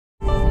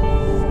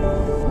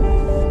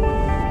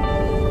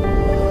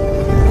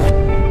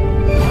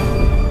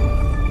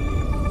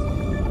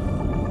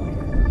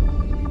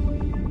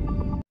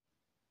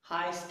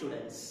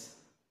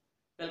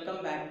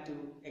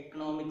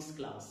economics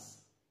class.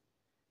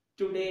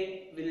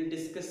 Today we will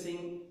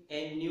discussing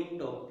a new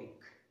topic,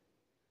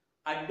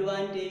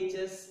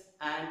 advantages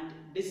and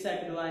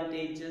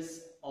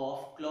disadvantages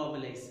of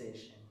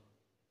globalization.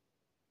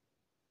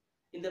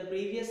 In the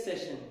previous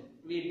session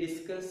we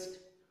discussed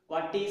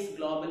what is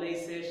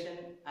globalization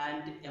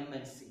and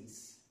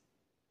MNCs.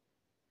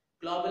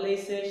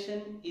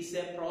 Globalization is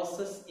a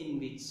process in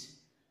which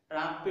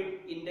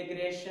rapid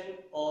integration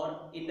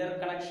or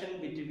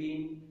interconnection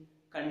between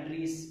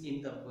countries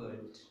in the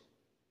world.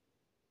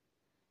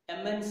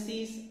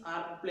 MNCs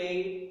are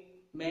played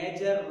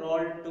major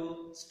role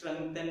to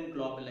strengthen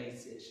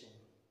globalization.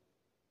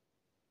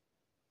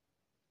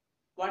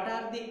 What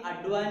are the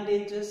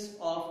advantages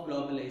of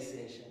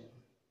globalization?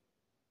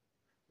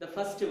 The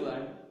first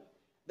one,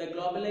 the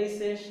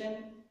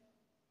globalization,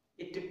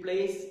 it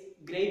plays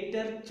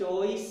greater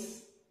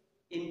choice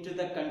into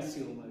the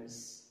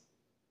consumers.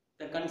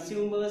 The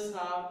consumers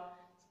have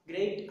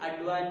great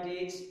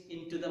advantage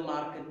into the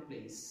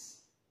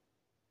marketplace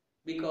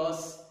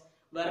because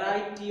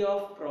variety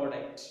of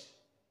product,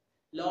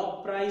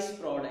 low price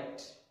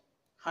product,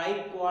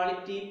 high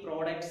quality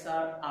products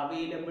are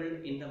available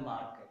in the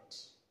market.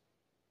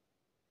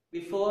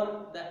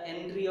 Before the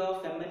entry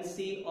of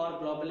MNC or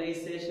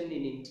globalization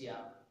in India,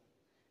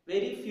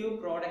 very few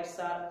products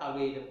are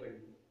available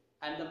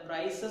and the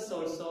prices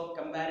also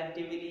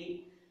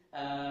comparatively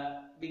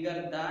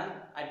bigger than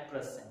at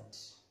present.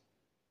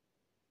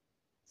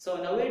 So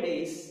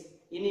nowadays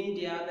in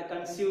India the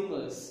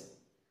consumers,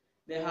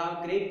 they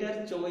have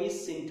greater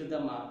choice into the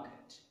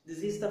market. This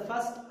is the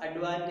first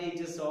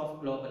advantages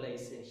of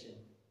globalization.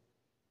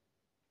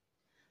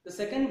 The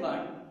second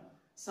one,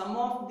 some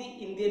of the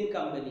Indian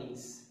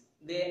companies,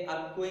 they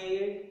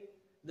acquired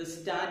the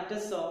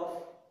status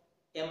of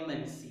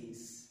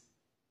MNCs.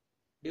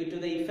 Due to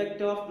the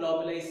effect of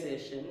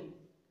globalization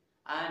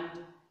and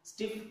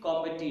stiff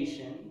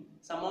competition,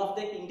 some of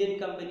the Indian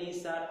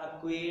companies are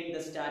acquired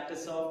the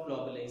status of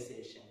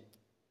globalization.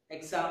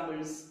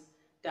 Examples,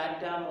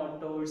 Tata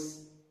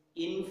Motors,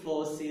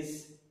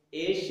 Infosys,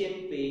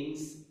 Asian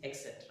Paints,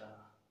 etc.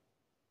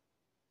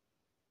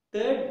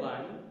 Third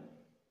one,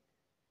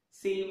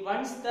 see,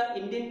 once the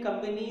Indian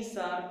companies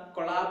are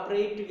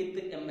collaborate with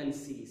the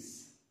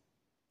MNCs,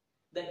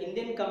 the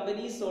Indian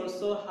companies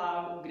also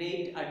have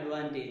great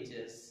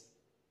advantages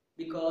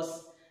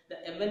because the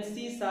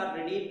MNCs are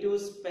ready to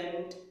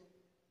spend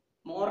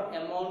more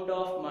amount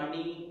of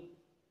money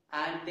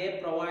and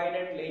they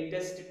provided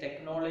latest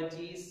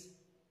technologies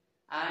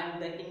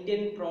and the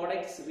Indian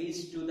products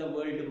reach to the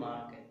world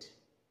market.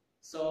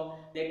 So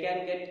they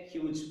can get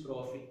huge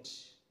profit.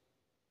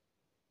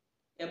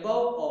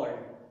 Above all,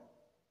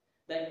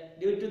 that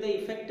due to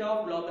the effect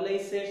of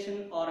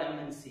globalization or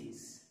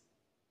MNCs,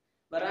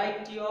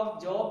 variety of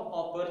job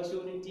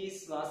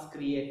opportunities was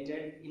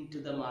created into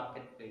the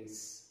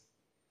marketplace.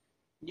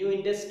 New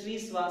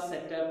industries was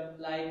set up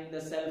like the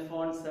cell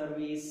phone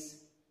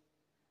service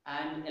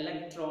and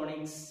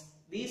electronics.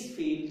 These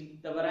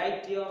fields, the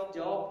variety of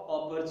job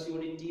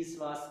opportunities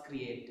was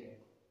created.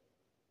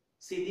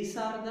 See, these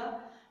are the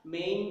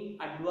main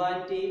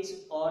advantage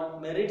or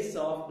merits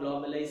of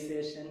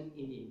globalization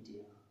in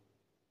India.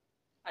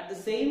 At the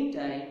same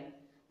time,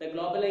 the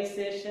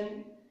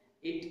globalization,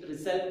 it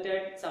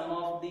resulted some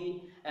of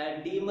the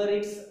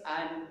demerits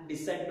and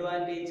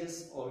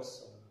disadvantages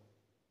also.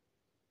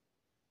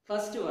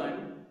 First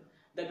one,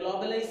 the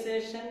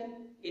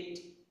globalization, it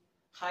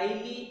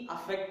highly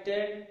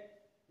affected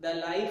the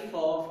life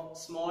of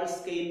small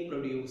scale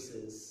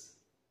producers.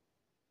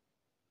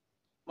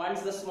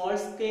 Once the small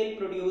scale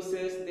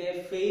producers,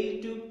 they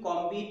fail to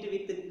compete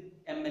with the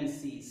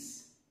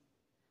MNCs.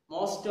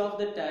 Most of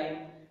the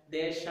time,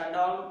 they shut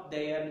down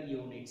their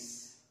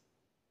units.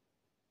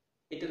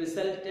 It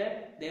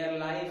resulted their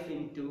life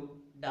into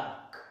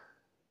dark.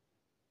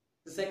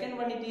 The second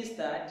one, it is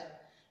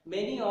that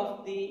many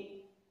of the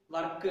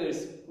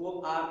workers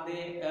who are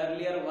they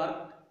earlier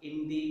worked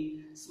in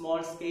the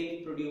small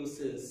scale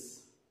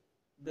producers,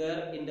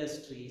 their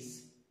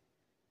industries,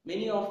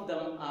 many of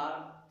them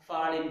are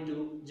fall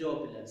into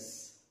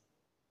jobless.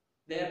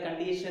 Their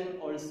condition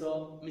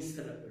also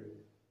miserable.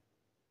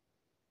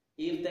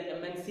 If the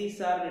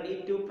MNCs are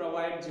ready to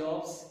provide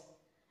jobs,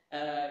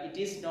 it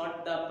is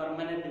not the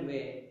permanent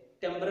way,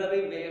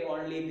 temporary way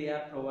only they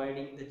are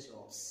providing the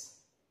jobs.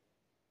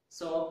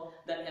 So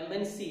the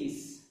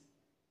MNCs,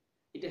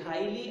 it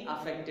highly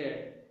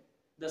affected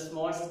the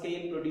small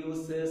scale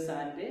producers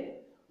and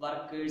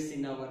workers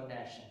in our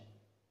nation.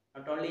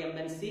 Not only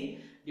MNC,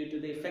 due to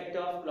the effect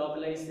of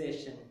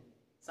globalization,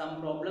 some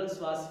problems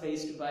was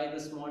faced by the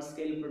small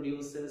scale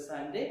producers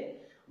and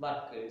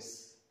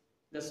workers.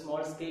 The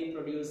small scale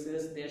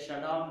producers, they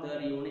shut down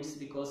their units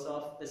because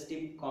of the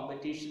stiff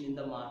competition in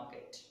the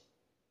market.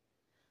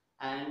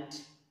 And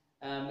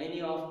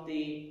many of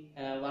the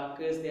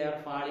workers, they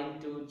are falling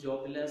to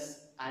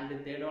jobless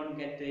and they don't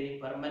get any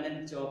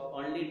permanent job.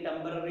 Only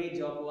temporary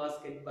job was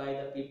get by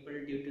the people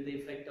due to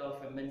the effect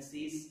of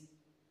MNCs.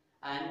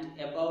 And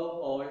above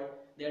all,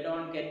 they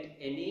don't get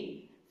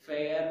any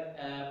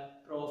fair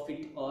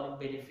profit or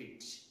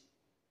benefit.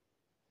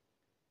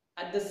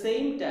 At the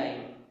same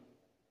time,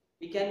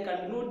 we can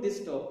conclude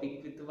this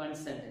topic with one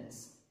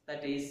sentence,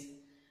 that is,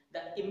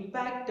 the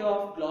impact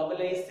of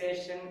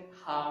globalization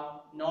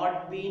have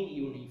not been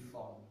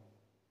uniform.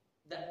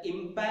 The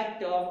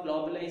impact of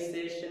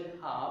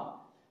globalization have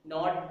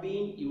not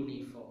been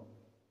uniform.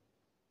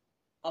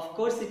 Of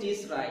course, it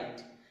is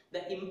right.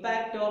 The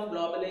impact of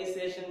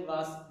globalization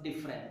was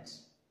different.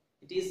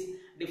 It is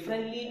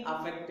differently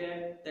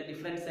affected the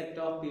different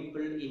sector of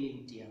people in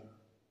India.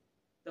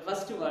 The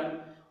first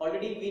one,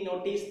 already we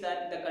noticed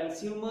that the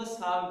consumers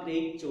have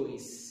great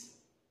choice.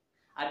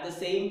 At the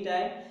same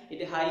time,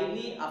 it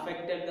highly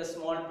affected the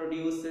small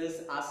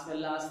producers as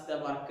well as the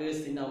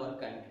workers in our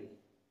country.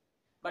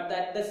 But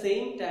at the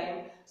same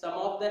time, some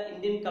of the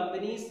Indian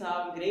companies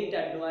have great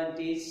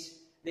advantage.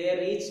 They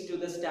reach to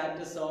the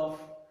status of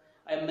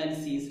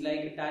MNCs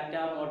like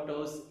Tata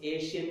Motors,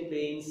 Asian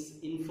Paints,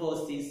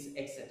 Infosys,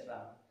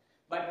 etc.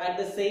 But at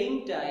the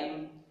same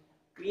time,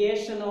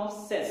 creation of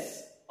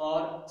CES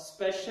or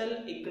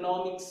Special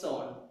Economic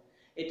Zone,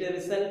 it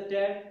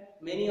resulted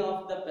many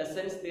of the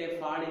peasants, they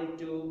fall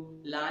into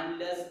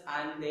landless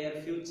and their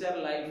future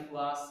life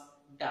was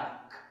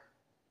dark.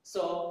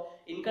 So,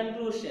 in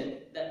conclusion,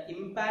 the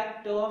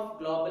impact of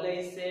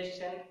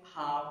globalization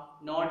have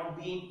not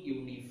been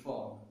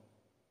uniform.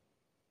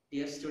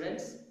 Dear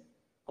students,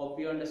 hope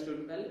you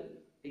understood well.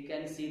 We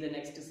can see the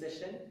next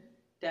session.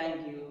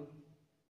 Thank you.